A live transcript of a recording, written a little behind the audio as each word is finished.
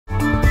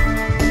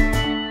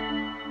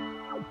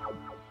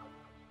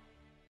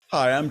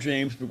Hi, I'm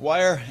James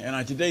McGuire, and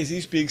on today's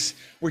eSpeaks,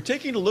 we're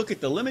taking a look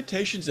at the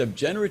limitations of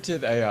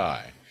generative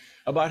AI,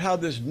 about how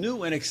this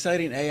new and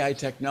exciting AI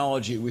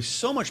technology with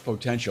so much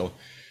potential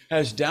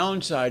has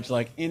downsides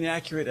like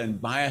inaccurate and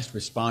biased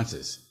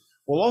responses.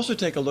 We'll also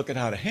take a look at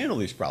how to handle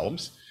these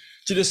problems.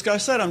 To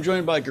discuss that, I'm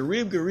joined by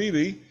Gharib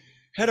Gharibi,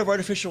 Head of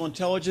Artificial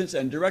Intelligence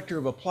and Director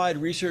of Applied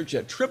Research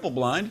at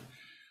TripleBlind.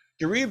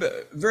 Gharib,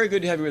 very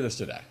good to have you with us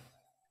today.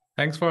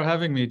 Thanks for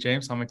having me,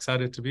 James. I'm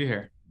excited to be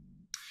here.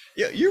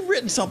 Yeah, you've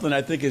written something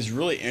I think is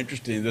really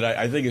interesting that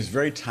I think is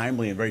very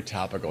timely and very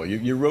topical.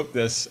 You wrote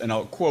this, and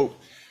I'll quote,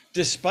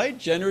 despite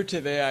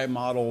generative AI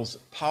models'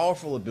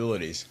 powerful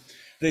abilities,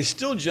 they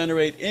still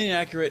generate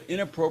inaccurate,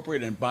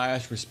 inappropriate, and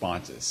biased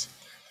responses.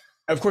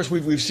 Of course,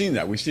 we've seen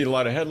that. We've seen a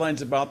lot of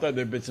headlines about that.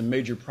 There have been some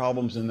major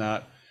problems in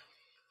that.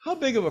 How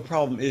big of a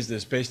problem is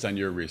this based on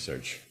your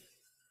research?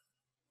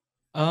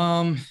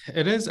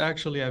 It is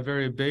actually a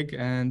very big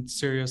and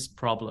serious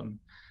problem.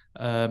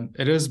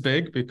 It is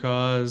big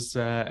because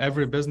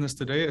every business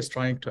today is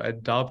trying to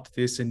adopt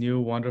these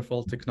new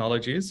wonderful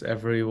technologies.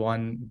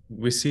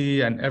 We see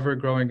an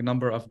ever-growing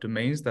number of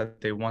domains that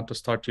they want to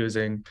start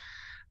using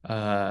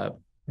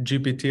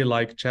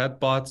GPT-like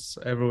chatbots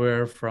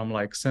everywhere from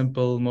like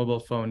simple mobile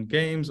phone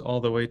games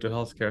all the way to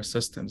healthcare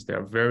systems. They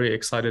are very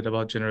excited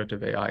about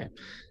generative AI.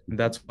 And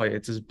that's why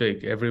it is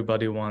big.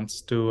 Everybody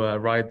wants to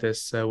ride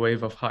this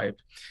wave of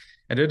hype.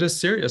 And it is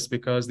serious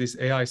because these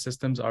AI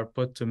systems are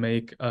put to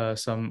make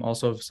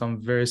some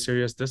very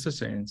serious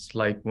decisions,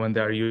 like when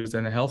they are used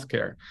in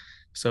healthcare.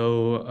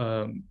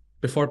 So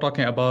before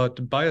talking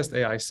about biased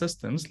AI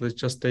systems, let's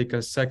just take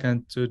a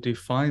second to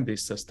define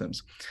these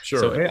systems. So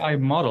Sure. AI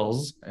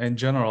models in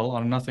general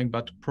are nothing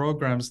but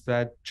programs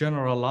that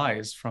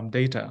generalize from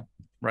data,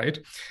 right?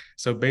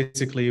 So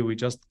basically, we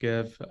just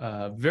give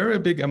a very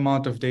big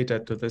amount of data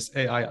to this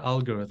AI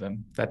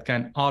algorithm that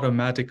can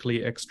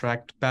automatically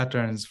extract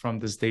patterns from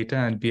this data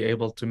and be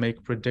able to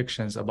make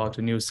predictions about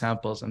the new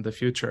samples in the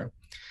future.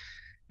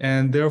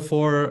 And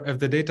therefore, if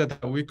the data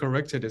that we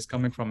corrected is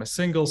coming from a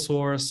single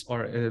source,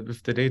 or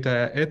if the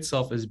data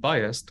itself is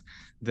biased,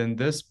 then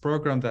this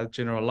program that's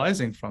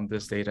generalizing from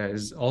this data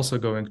is also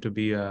going to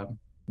be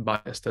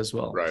biased as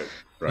well. Right,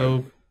 right.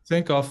 So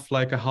think of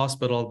like a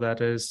hospital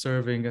that is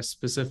serving a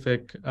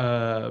specific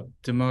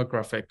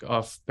demographic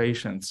of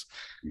patients.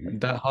 Mhm.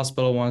 That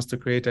hospital wants to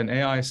create an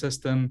AI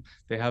system.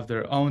 They have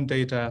their own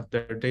data.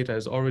 Their data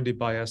is already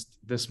biased.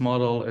 This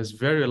model is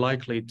very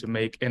likely to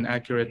make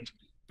inaccurate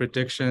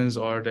predictions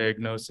or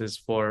diagnosis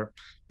for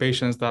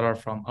patients that are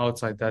from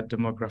outside that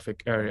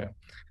demographic area.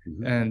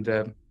 Mhm.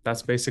 And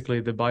that's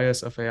basically the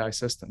bias of AI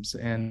systems.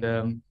 And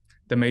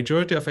the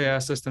majority of AI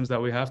systems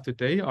that we have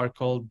today are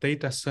called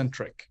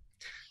data-centric.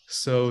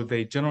 So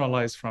they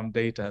generalize from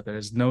data.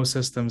 There's no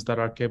systems that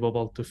are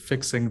capable to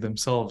fixing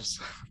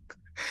themselves,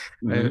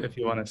 Mhm. if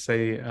you want to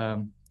say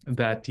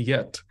that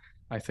yet.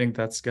 I think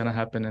that's going to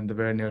happen in the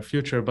very near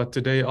future. But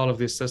today, all of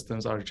these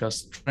systems are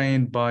just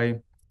trained by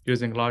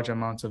using large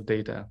amounts of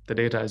data. The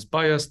data is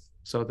biased,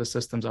 so the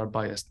systems are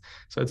biased.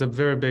 So it's a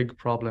very big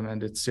problem,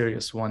 and it's a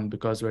serious one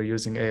because we're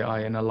using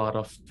AI in a lot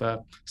of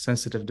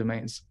sensitive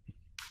domains.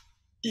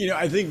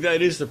 I think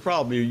that is the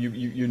problem.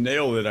 You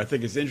nailed it. I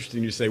think it's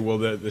interesting you say, well,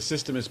 the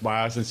system is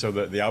biased, and so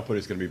the output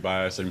is going to be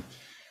biased. And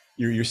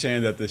you're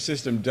saying that the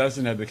system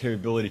doesn't have the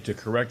capability to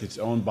correct its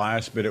own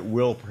bias, but it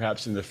will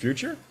perhaps in the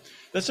future.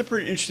 That's a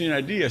pretty interesting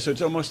idea. So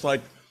it's almost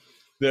like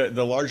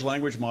the large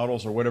language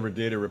models or whatever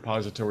data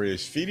repository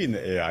is feeding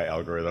the AI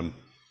algorithm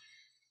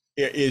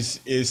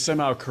is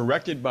somehow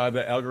corrected by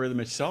the algorithm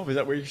itself. Is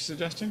that what you're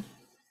suggesting?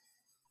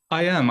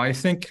 I am. I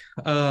think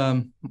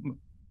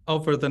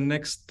over the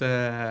next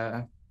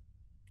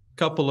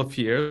couple of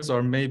years,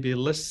 or maybe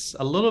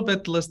a little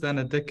bit less than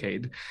a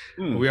decade,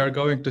 Hmm. we are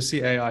going to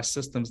see AI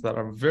systems that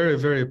are very,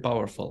 very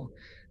powerful.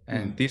 Hmm.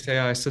 And these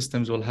AI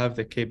systems will have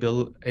the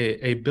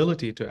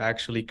ability to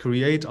actually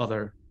create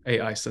other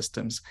AI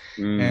systems.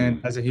 And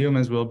Hmm. as a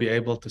humans, we'll be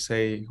able to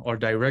say or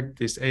direct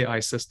these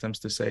AI systems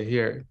to say,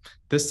 here,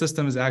 this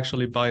system is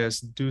actually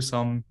biased, do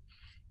some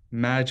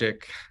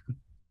magic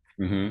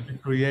Hmm. to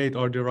create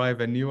or derive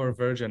a newer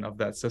version of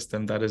that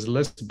system that is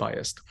less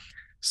biased.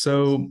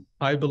 So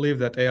I believe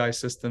that AI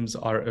systems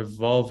are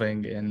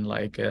evolving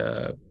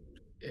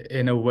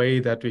in a way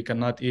that we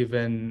cannot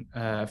even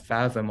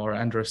fathom or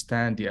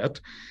understand yet.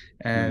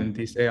 And Hmm.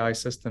 these AI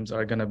systems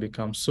are going to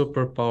become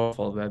super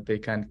powerful that they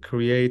can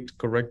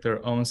correct their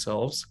own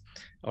selves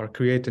or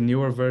create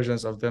newer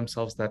versions of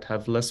themselves that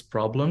have less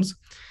problems.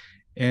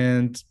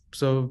 And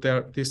so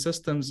these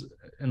systems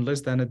in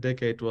less than a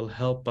decade will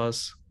help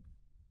us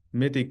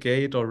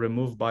mitigate or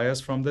remove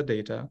bias from the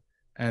data.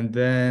 And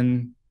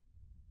then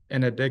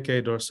in a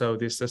decade or so,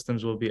 these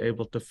systems will be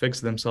able to fix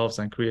themselves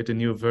and create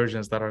new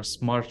versions that are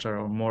smarter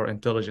or more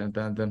intelligent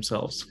than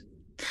themselves.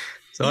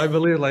 So I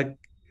believe like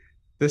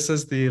this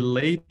is the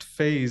late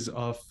phase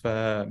of,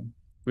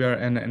 we are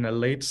in a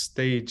late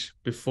stage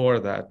before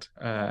that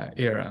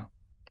era.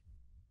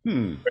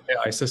 Hmm.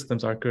 AI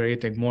systems are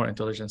creating more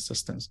intelligent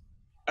systems.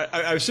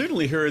 I've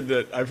certainly heard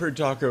that. I've heard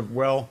talk of,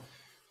 well,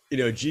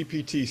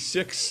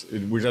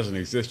 GPT-6, which doesn't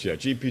exist yet,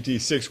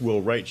 GPT-6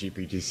 will write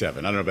GPT-7.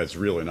 I don't know if that's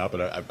real or not,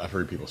 but I've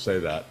heard people say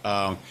that.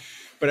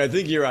 But I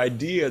think your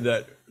idea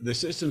that the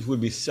systems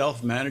would be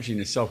self-managing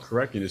and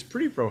self-correcting is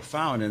pretty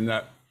profound in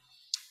that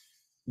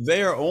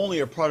they are only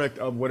a product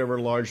of whatever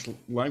large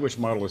language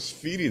model is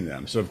feeding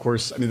them. So of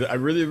course, I mean, the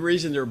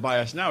reason they're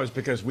biased now is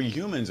because we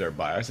humans are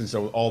biased. And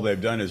so all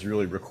they've done is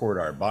really record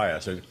our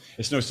bias. So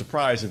it's no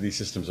surprise that these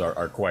systems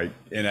are quite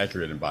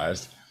inaccurate and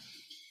biased.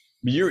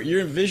 But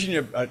you're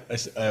envisioning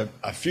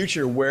a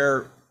future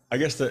where I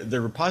guess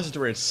the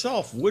repository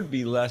itself would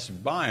be less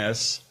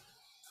biased.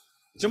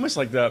 It's almost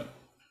like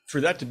for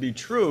that to be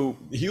true,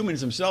 the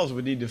humans themselves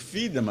would need to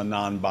feed them a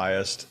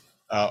non-biased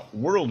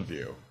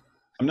worldview.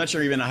 I'm not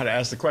sure even how to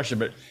ask the question,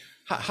 but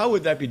how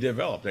would that be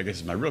developed? I guess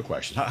is my real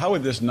question. How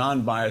would this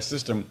non-biased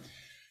system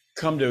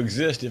come to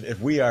exist if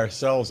we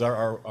ourselves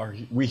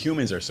we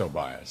humans are so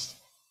biased?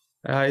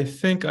 I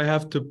think I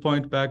have to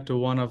point back to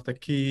one of the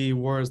key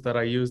words that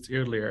I used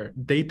earlier.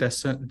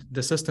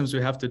 The systems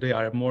we have today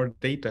are more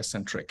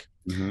data-centric.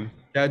 Mm-hmm.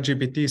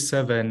 ChatGPT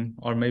 7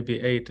 or maybe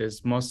 8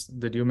 is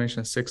did you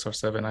mention 6 or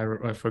 7?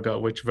 I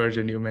forgot which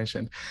version you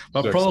mentioned.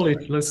 But 6. probably,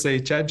 let's say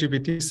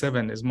ChatGPT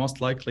 7 is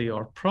most likely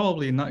or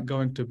probably not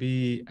going to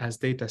be as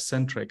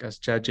data-centric as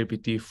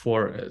ChatGPT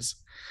 4 is.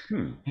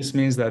 This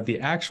means that the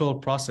actual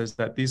process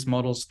that these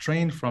models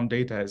train from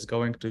data is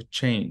going to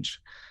change.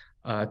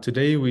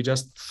 Today, we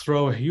just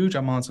throw huge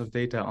amounts of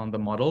data on the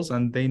models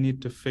and they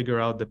need to figure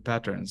out the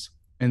patterns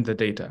in the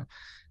data.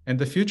 In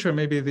the future,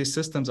 maybe these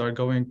systems are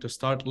going to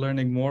start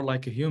learning more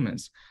like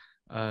humans.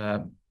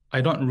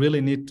 I don't really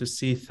need to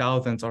see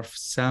thousands of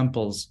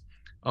samples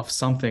of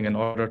something in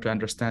order to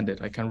understand it.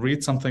 I can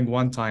read something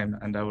one time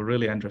and I will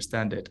really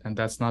understand it. And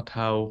that's not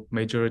how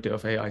majority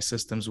of AI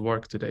systems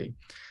work today.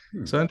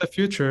 So in the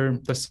future,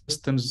 the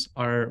systems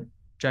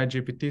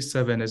ChatGPT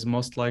 7 is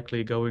most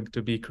likely going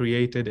to be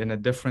created in a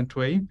different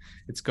way.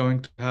 It's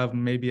going to have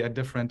maybe a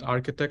different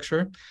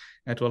architecture.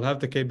 It will have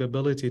the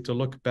capability to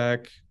look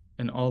back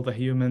in all the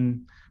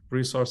human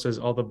resources,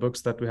 all the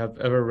books that we have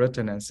ever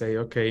written and say,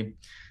 okay,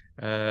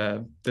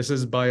 this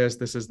is biased,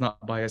 this is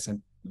not biased,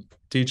 and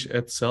teach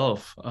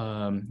itself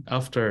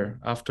after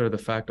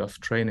the fact of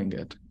training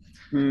it.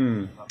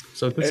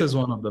 So this is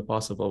one of the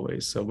possible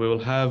ways. So we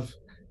will have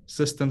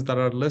systems that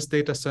are less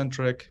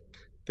data-centric.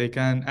 They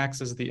can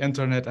access the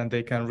internet and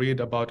they can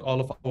read about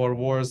all of our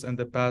wars in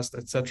the past,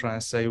 etc.,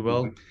 and say,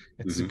 well,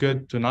 it's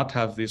good to not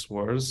have these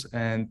wars.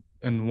 And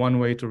one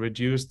way to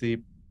reduce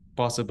the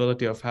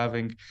possibility of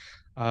having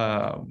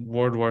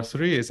World War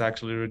III is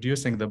actually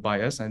reducing the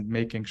bias and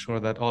making sure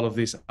that all of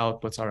these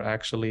outputs are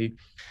actually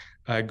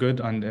good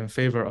and in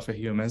favor of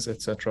humans,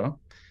 etc.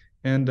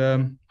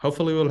 And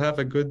hopefully we'll have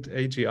a good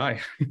AGI.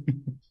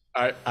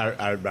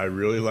 I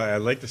really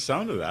like the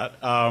sound of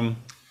that.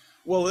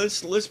 Well,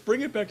 let's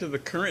bring it back to the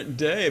current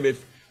day.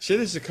 If say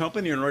there's a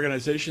company or an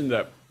organization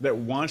that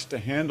wants to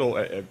handle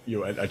a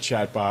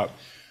chatbot,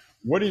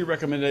 what are your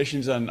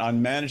recommendations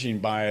on managing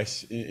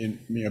bias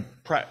in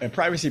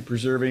privacy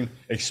preserving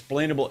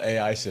explainable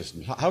AI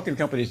systems? How can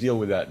companies deal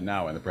with that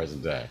now in the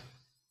present day?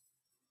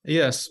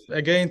 Yes,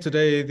 again,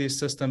 today these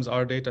systems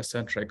are data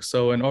centric.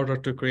 So in order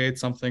to create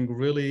something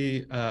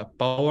really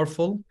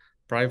powerful,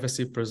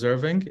 privacy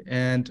preserving,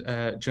 and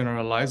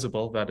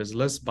generalizable that is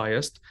less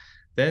biased,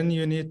 then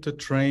you need to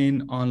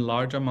train on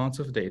large amounts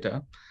of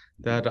data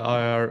that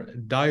are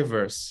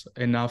diverse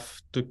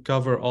enough to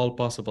cover all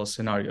possible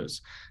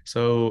scenarios.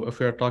 So if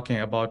we're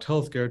talking about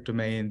healthcare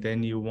domain,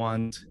 then you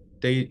want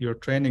your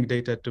training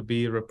data to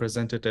be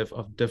representative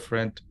of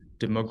different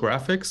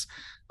demographics,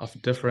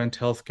 of different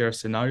healthcare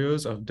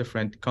scenarios, of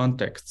different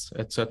contexts,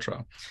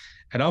 etc.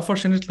 And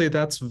unfortunately,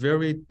 that's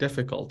very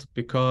difficult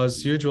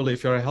because usually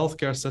if you're a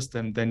healthcare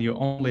system, then you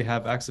only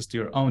have access to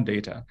your own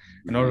data.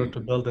 In order to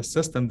build a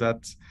system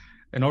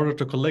in order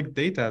to collect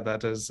data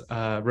that is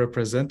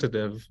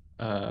representative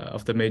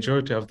of the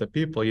majority of the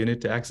people, you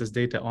need to access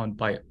data owned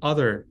by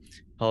other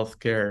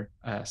healthcare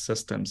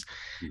systems.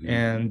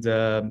 And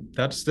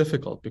that's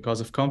difficult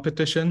because of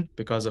competition,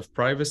 because of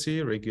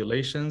privacy,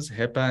 regulations,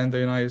 HIPAA in the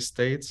United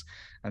States.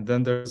 And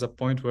then there's a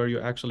point where you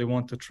actually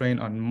want to train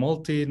on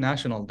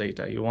multinational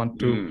data. You want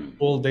to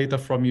pull data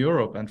from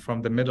Europe and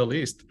from the Middle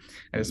East.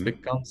 And it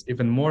becomes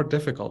even more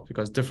difficult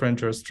because different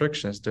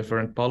jurisdictions,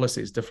 different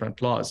policies,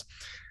 different laws.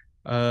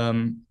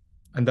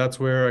 And that's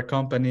where a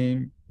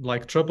company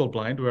like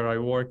TripleBlind, where I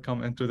work,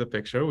 come into the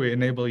picture. We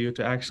enable you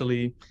to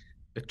actually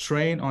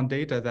train on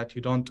data that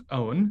you don't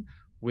own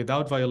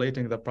without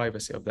violating the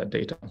privacy of that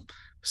data.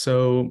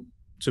 So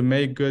to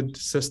make good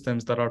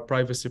systems that are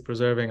privacy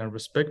preserving and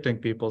respecting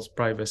people's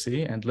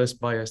privacy and less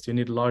biased, you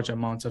need large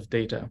amounts of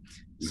data.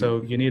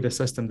 So you need a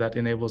system that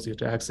enables you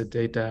to access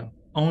data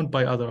owned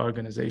by other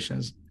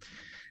organizations.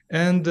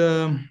 And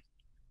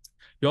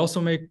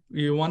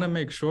You want to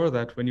make sure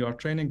that when you are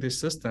training these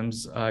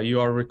systems, you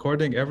are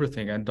recording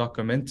everything and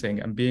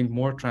documenting and being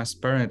more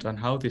transparent on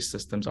how these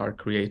systems are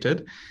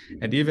created.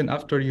 And even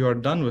after you are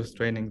done with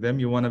training them,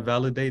 you want to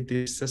validate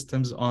these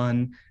systems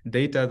on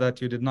data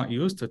that you did not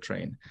use to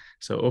train.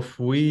 So if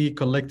we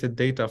collected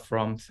data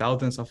from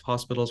thousands of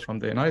hospitals from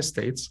the United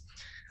States,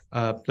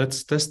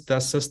 let's test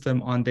that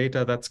system on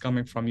data that's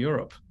coming from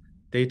Europe,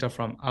 data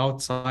from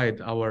outside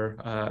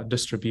our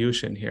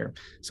distribution here.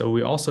 So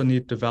we also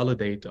need to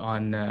validate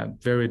on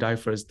very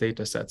diverse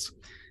data sets.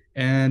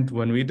 And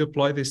when we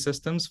deploy these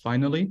systems,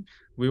 finally,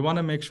 we want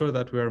to make sure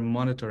that we are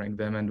monitoring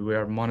them and we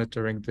are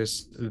monitoring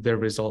their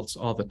results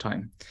all the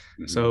time.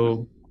 Mm-hmm.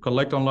 So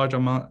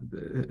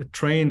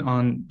train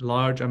on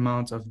large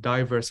amounts of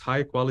diverse,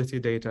 high quality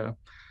data.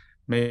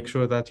 Make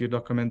sure that you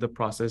document the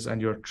process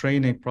and your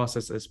training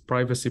process is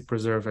privacy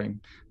preserving.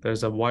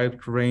 There's a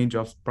wide range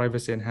of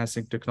privacy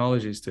enhancing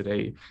technologies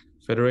today.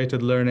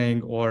 Federated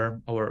learning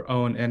or our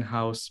own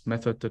in-house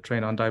method to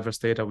train on diverse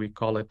data, we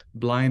call it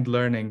blind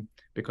learning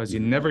because you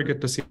never get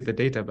to see the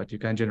data, but you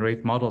can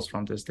generate models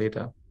from this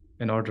data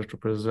in order to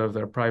preserve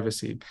their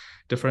privacy.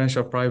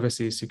 Differential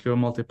privacy, secure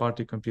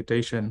multi-party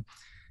computation,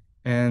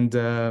 and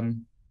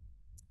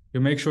you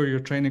make sure your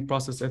training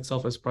process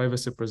itself is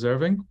privacy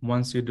preserving.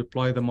 Once you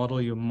deploy the model,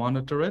 you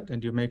monitor it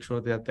and you make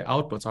sure that the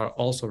outputs are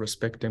also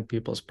respecting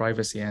people's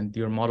privacy and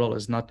your model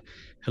is not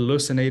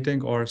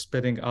hallucinating or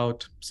spitting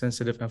out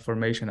sensitive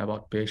information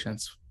about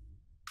patients.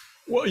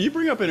 Well, you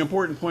bring up an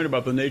important point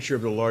about the nature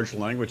of the large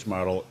language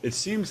model. It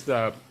seems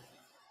that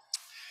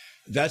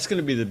that's going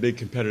to be the big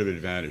competitive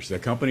advantage,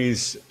 that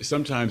companies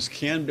sometimes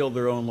can build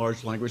their own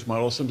large language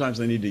models. Sometimes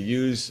they need to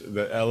use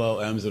the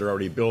LLMs that are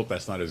already built.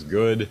 That's not as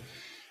good.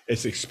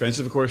 It's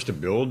expensive, of course, to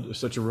build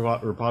such a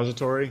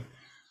repository.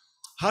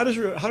 How does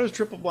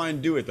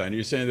TripleBlind do it then?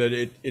 You're saying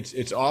that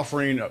it's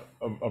offering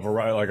a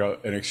variety, like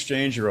an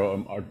exchange or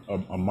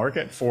a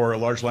market for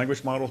large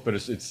language models, but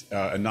it's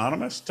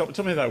anonymous. Tell me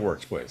how that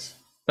works, please.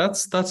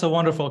 That's a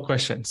wonderful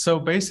question. So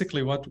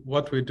basically,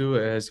 what we do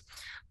is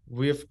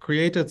we've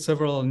created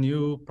several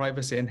new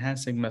privacy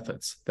enhancing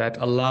methods that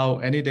allow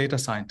any data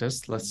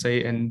scientist, let's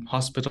say in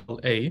hospital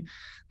A,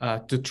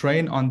 to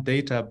train on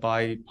data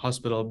by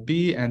hospital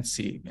B and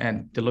C.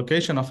 And the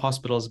location of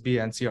hospitals B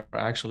and C are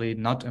actually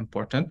not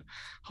important.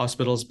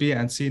 Hospitals B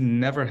and C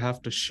never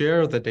have to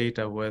share the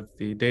data with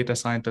the data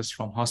scientists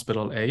from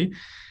hospital A.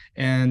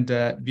 And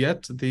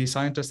yet the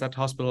scientists at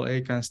hospital A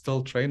can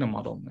still train a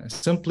model.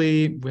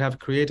 Simply, we have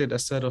created a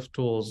set of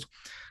tools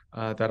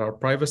that are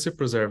privacy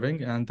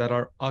preserving and that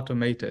are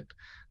automated.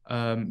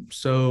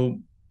 So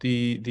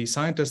the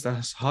scientist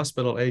at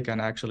hospital A can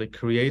actually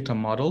create a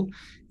model.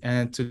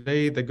 And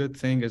today, the good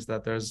thing is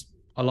that there's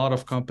a lot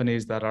of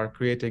companies that are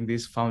creating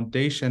these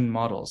foundation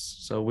models.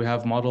 So we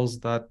have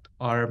models that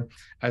are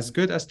as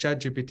good as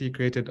ChatGPT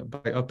created by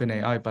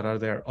OpenAI, but are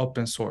they're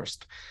open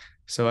sourced.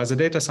 So as a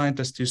data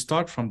scientist, you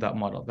start from that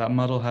model. That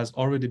model has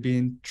already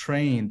been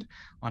trained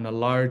on a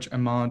large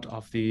amount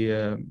of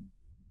the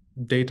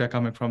data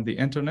coming from the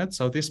internet.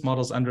 So these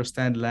models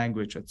understand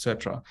language,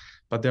 etc.,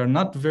 but they're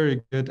not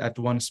very good at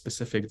one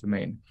specific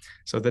domain.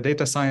 So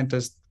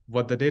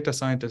what the data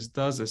scientist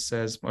does is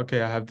says,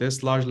 okay, I have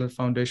this large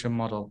foundation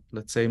model,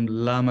 let's say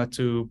Llama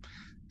 2,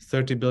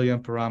 30 billion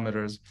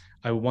parameters.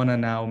 I want to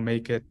now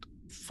make it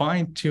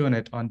fine tune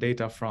it on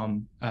data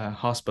from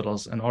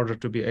hospitals in order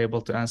to be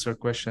able to answer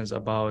questions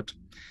about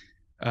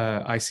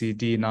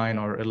ICD 9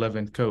 or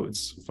 11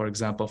 codes, for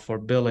example, for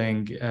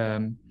billing,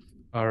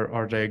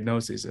 our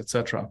diagnoses,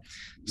 etc.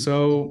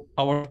 So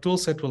our tool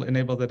set will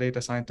enable the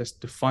data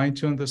scientist to fine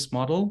tune this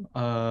model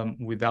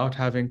without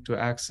having to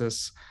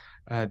access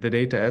the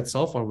data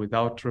itself or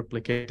without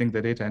replicating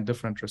the data in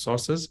different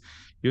resources,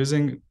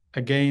 using,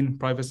 again,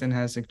 privacy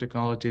enhancing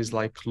technologies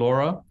like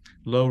LoRa,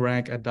 low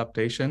rank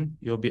adaptation.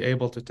 You'll be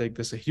able to take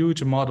this a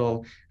huge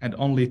model and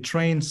only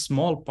train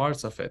small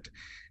parts of it.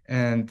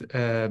 And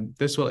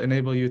this will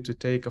enable you to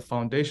take a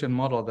foundation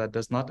model that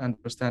does not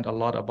understand a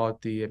lot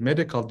about the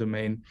medical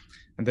domain,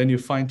 and then you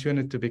fine tune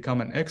it to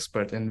become an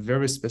expert in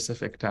very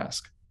specific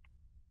task.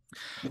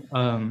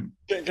 Can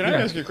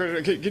I ask you a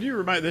question? Can you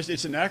remind this?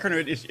 It's an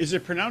acronym. Is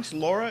it pronounced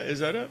LoRa? Is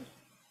that it?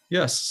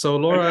 Yes. So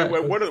LoRa.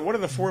 What are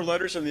the four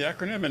letters in the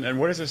acronym, and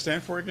what does it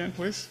stand for again,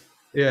 please?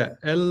 Yeah,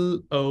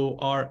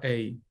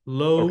 LoRa,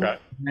 low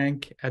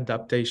rank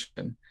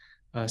adaptation.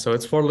 So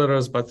it's 4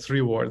 letters, but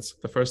 3 words.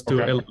 The first two,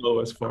 LO,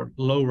 is for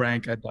low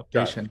rank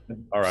adaptation.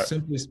 All right.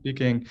 Simply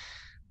speaking,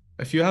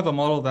 if you have a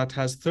model that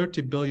has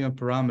 30 billion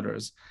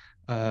parameters,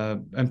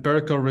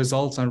 empirical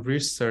results and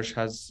research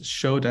has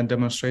showed and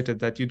demonstrated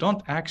that you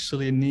don't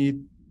actually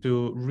need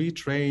to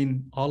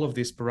retrain all of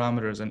these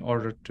parameters in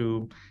order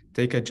to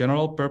take a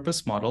general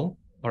purpose model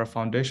or a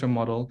foundation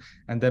model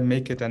and then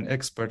make it an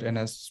expert in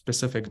a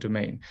specific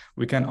domain.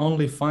 We can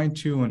only fine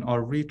tune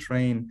or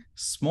retrain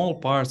small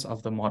parts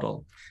of the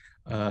model.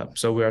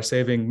 So we are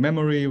saving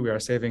memory, we are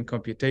saving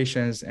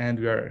computations, and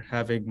we are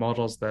having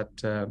models that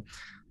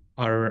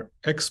are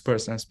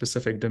experts in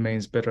specific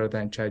domains better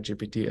than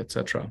ChatGPT,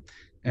 etc.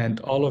 And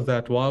all of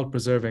that while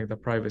preserving the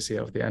privacy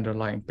of the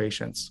underlying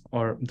patients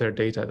or their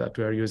data that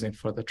we are using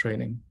for the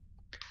training.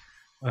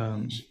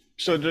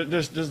 So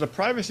does the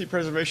privacy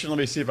preservation, let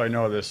me see if I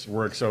know this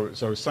works. So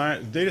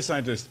data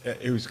scientist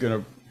who's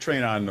going to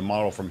train on the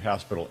model from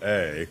hospital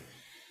A,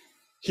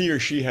 he or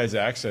she has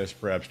access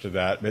perhaps to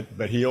that,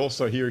 but he or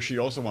she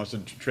also wants to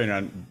train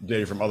on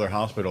data from other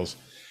hospitals.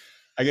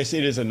 I guess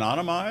it is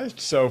anonymized.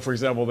 So for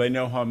example, they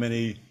know how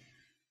many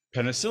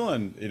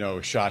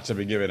penicillin, shots have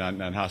been given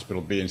on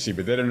hospital B and C,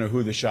 but they don't know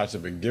who the shots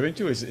have been given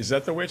to. Is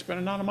that the way it's been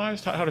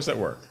anonymized? How does that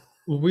work?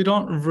 We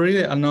don't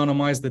really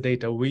anonymize the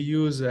data. We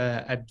use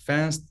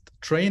advanced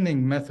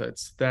training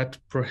methods that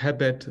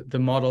prohibit the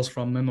models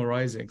from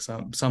memorizing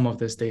some of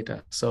this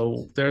data.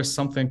 So there's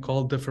something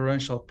called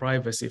differential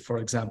privacy, for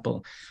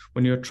example.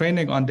 When you're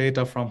training on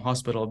data from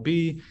hospital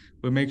B,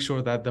 we make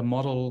sure that the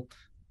model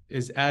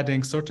is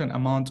adding certain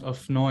amount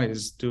of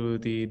noise to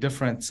the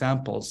different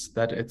samples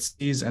that it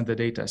sees in the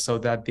data so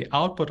that the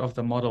output of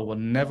the model will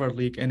never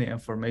leak any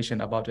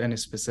information about any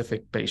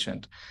specific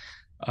patient.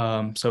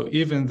 So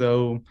even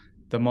though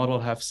the model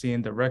have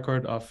seen the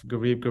record of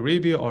Gharib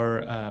Gharibi or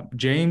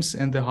James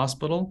in the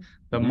hospital,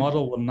 the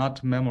model will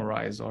not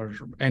memorize or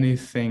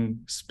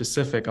anything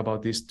specific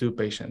about these two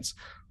patients.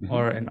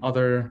 Or in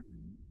other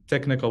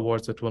technical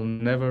words, it will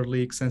never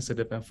leak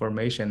sensitive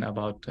information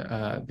about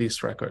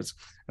these records.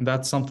 And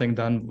that's something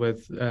done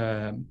with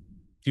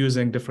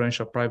using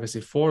differential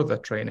privacy for the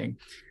training.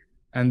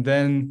 And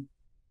then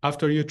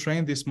after you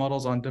train these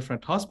models on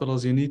different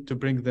hospitals, you need to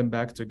bring them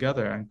back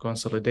together and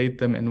consolidate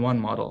them in one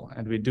model.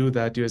 And we do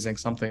that using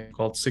something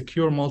called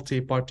secure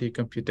multi-party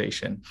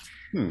computation.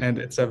 And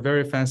it's a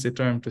very fancy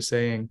term to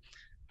saying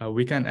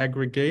we can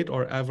aggregate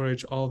or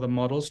average all the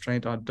models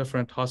trained on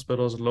different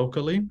hospitals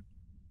locally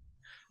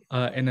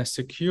in a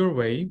secure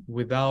way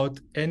without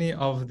any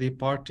of the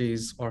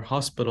parties or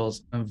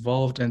hospitals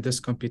involved in this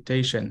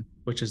computation,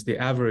 which is the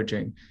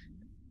averaging,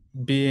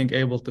 being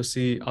able to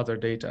see other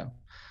data.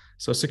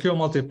 So secure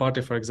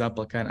multi-party, for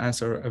example, can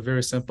answer a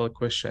very simple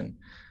question.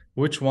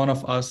 Which one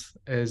of us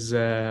is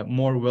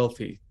more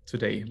wealthy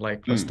today?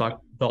 Like let's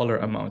talk dollar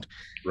amount.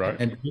 Right.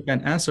 And you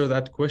can answer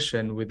that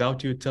question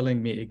without you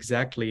telling me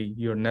exactly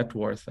your net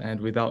worth and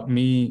without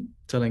me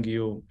telling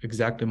you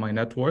exactly my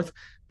net worth,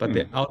 but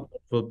the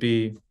output will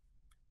be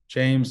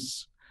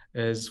James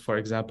is, for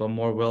example,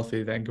 more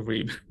wealthy than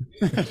Gharib.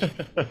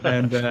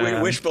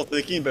 And wishful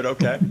thinking, but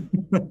okay.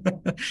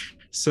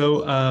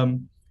 So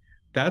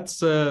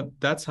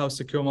that's how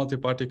secure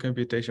multi-party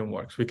computation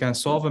works. We can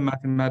solve a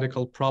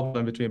mathematical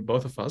problem between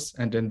both of us.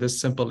 And in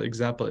this simple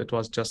example, it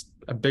was just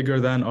a bigger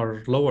than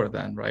or lower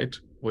than, right?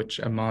 Which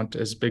amount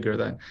is bigger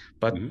than.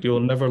 But you'll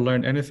never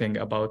learn anything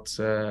about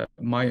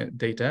my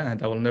data,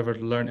 and I will never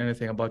learn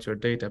anything about your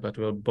data, but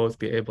we'll both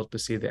be able to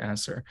see the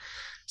answer.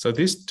 So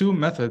these two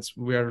methods,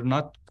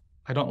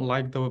 I don't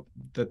like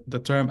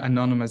the term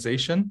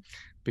anonymization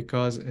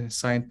because in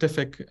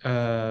scientific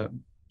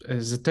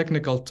is a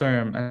technical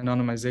term.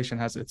 Anonymization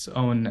has its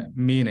own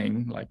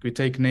meaning. Like we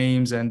take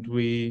names and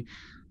we,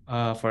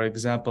 for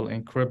example,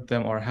 encrypt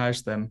them or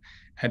hash them.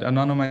 And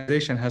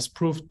anonymization has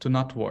proved to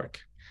not work.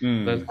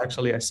 There's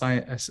actually a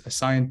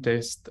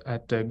scientist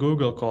at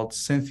Google called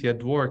Cynthia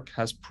Dwork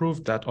has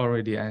proved that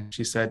already. And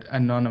she said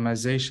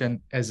anonymization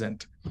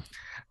isn't,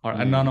 or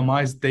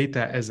anonymized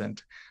data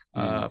isn't.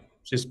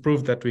 She's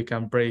proved that we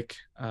can break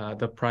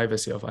the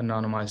privacy of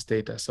anonymized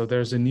data. So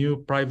there's a new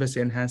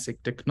privacy enhancing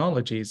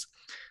technologies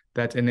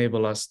that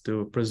enable us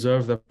to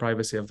preserve the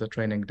privacy of the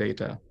training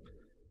data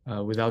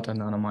without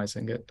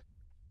anonymizing it.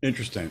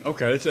 Interesting.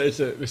 Okay, it's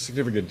a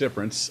significant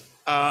difference.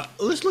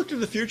 Let's look to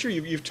the future.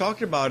 You've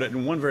talked about it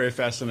in one very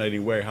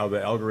fascinating way, how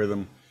the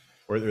algorithm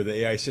or the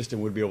AI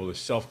system would be able to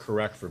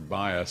self-correct for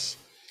bias.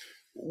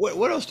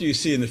 What else do you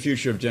see in the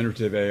future of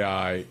generative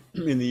AI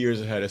in the years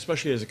ahead,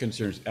 especially as it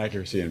concerns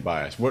accuracy and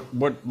bias?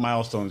 What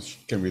milestones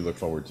can we look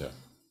forward to?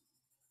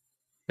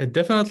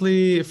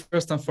 Definitely,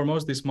 first and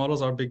foremost, these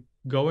models are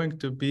going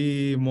to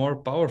be more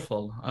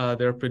powerful.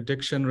 Their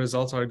prediction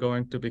results are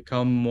going to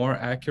become more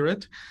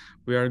accurate.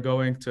 We are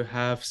going to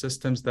have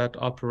systems that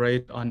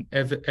operate on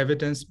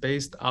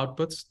evidence-based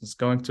outputs. It's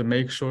going to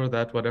make sure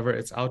that whatever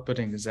it's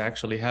outputting is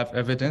actually have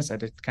evidence,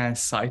 that it can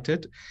cite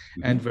it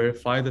and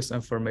verify this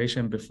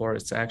information before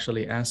it's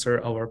actually answer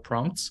our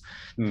prompts.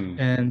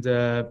 And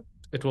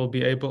it will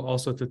be able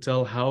also to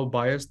tell how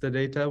biased the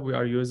data we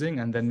are using,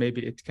 and then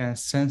maybe it can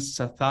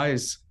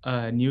sensitize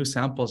new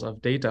samples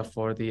of data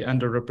for the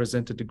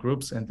underrepresented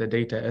groups in the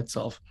data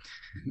itself.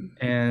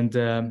 And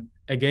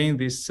again,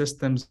 these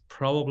systems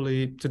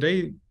probably,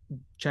 today,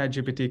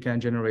 ChatGPT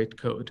can generate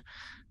code.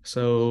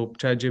 So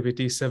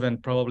ChatGPT 7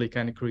 probably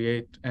can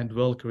create and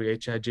will create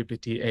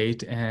ChatGPT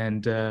 8,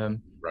 and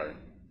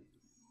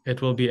it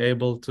will be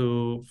able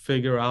to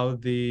figure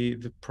out the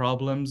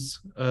problems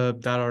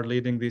that are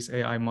leading these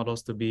AI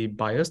models to be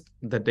biased,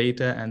 the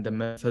data and the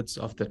methods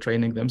of the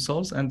training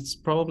themselves, and it's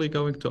probably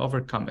going to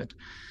overcome it.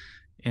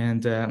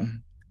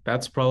 And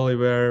that's probably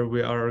where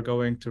we are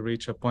going to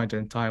reach a point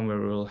in time where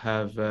we will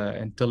have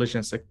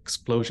intelligence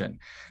explosion.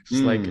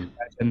 It's like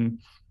imagine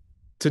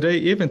today,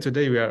 even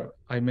today,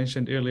 I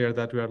mentioned earlier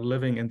that we are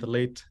living in the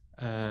late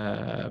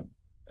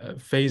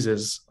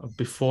phases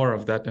before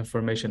of that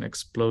information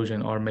explosion,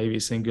 or maybe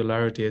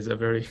singularity is a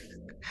very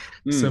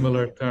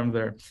similar term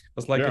there.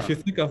 It's like, if Yeah, you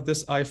think of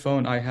this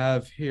iPhone I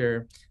have here,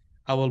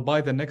 I will buy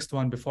the next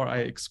one before I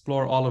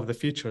explore all of the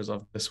features of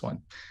this one.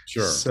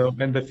 sure. So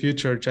in the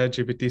future,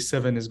 ChatGPT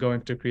 7 is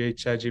going to create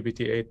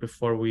ChatGPT 8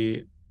 before we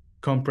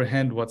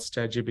comprehend what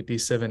ChatGPT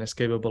 7 is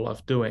capable of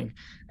doing.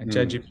 And Mm.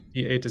 ChatGPT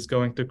 8 is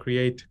going to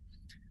create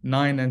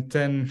 9 and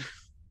 10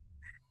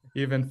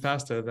 even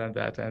faster than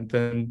that. And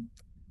then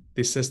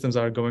these systems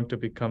are going to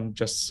become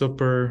just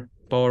super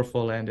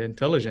powerful and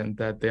intelligent,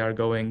 that they are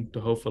going to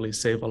hopefully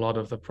save a lot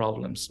of the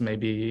problems,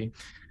 maybe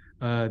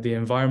the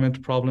environment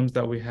problems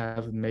that we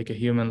have, make a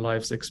human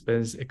life's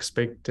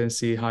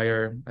expectancy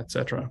higher,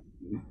 etc.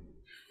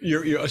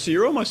 So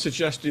you're almost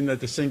suggesting that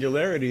the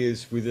singularity is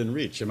within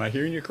reach. Am I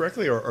hearing you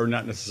correctly, or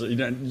not necessarily?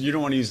 You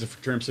don't want to use the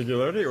term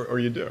singularity, or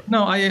you do?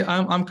 No,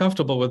 I'm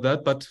comfortable with that.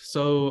 But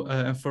so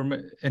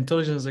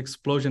intelligence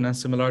explosion and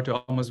similarity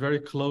are almost very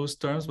close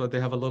terms, but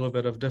they have a little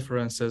bit of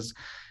differences.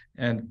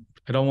 And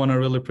I don't want to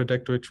really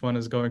predict which one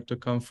is going to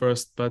come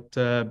first, but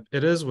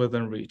it is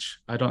within reach.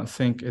 I don't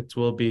think it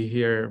will be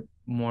here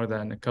more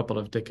than a couple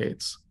of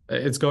decades.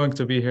 It's going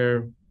to be here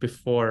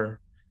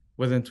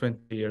within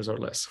 20 years or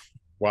less.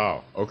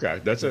 Wow.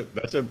 Okay. That's a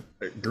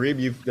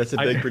Gharib, that's a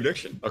big I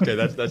prediction. Okay,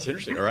 that's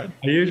interesting. All right.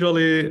 I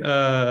usually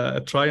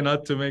try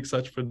not to make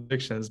such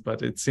predictions,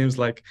 but it seems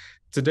like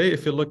today,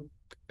 if you look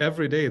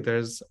every day,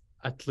 there's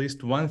at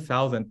least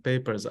 1,000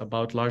 papers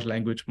about large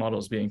language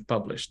models being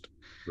published.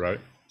 Right.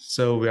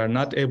 So we are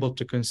not able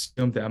to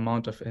consume the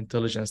amount of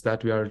intelligence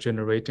that we are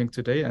generating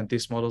today, and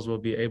these models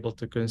will be able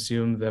to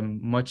consume them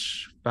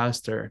much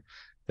faster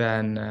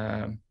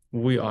than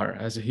we are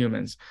as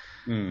humans.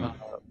 Mm.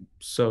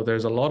 So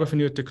there's a lot of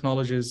new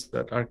technologies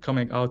that are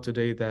coming out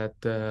today that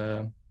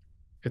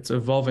it's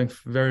evolving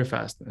very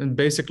fast. And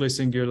basically,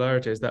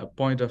 singularity is that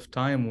point of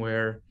time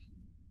where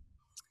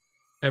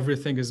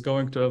everything is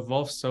going to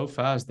evolve so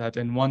fast that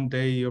in one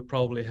day you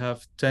probably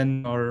have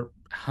 10 or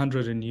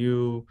 100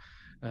 new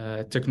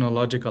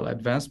technological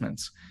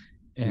advancements.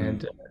 Mm.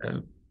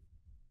 And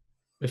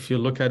if you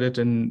look at it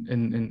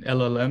in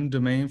LLM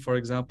domain, for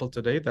example,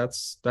 today,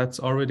 that's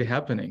already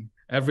happening.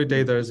 Every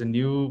day there's a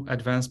new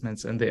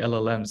advancements in the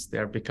LLMs. They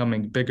are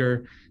becoming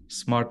bigger,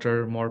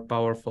 smarter, more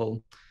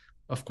powerful.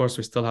 Of course,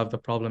 we still have the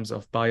problems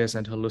of bias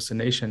and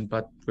hallucination,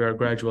 but we are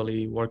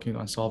gradually working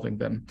on solving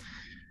them.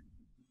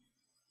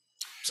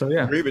 So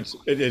yeah. Gharib,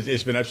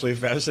 it's been absolutely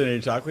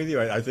fascinating to talk with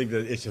you. I think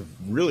that it's a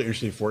really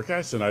interesting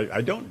forecast, and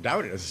I don't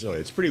doubt it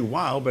necessarily. It's pretty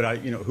wild, but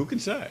who can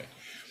say?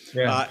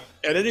 Yeah.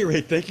 At any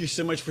rate, thank you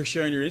so much for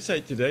sharing your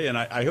insight today, and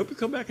I hope you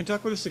come back and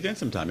talk with us again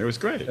sometime. It was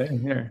great.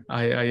 Same here.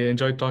 I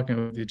enjoyed talking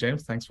with you,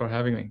 James. Thanks for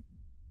having me.